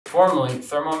Formerly,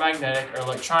 thermomagnetic or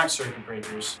electronic circuit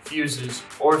breakers, fuses,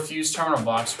 or fuse terminal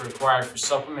blocks were required for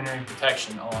supplementary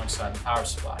protection alongside the power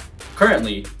supply.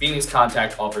 Currently, Phoenix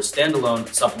Contact offers standalone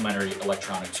supplementary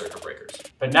electronic circuit breakers.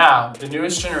 But now, the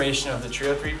newest generation of the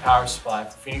TRIO3 power supply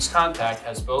for Phoenix Contact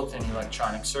has built-in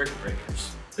electronic circuit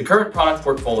breakers. The current product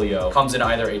portfolio comes in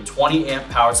either a 20 amp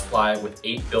power supply with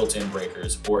 8 built-in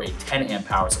breakers or a 10 amp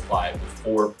power supply with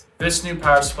 4. This new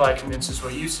power supply condenses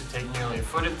what used to take nearly a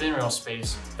foot of thin rail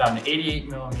space down to 88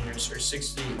 millimeters or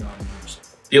 68 millimeters.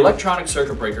 The electronic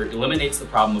circuit breaker eliminates the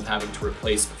problem of having to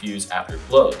replace a fuse after it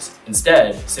blows.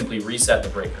 Instead, simply reset the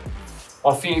breaker.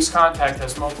 While Phoenix Contact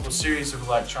has multiple series of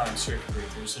electronic circuit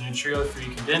breakers, the new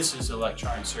TRIO3 condenses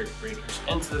electronic circuit breakers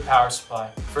into the power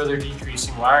supply, further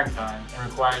decreasing wiring time and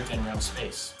required thin rail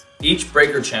space. Each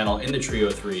breaker channel in the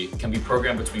TRIO3 can be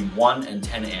programmed between 1 and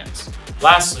 10 amps.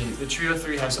 Lastly, the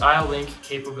TRIO3 has IO-Link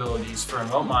capabilities for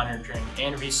remote monitoring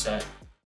and reset,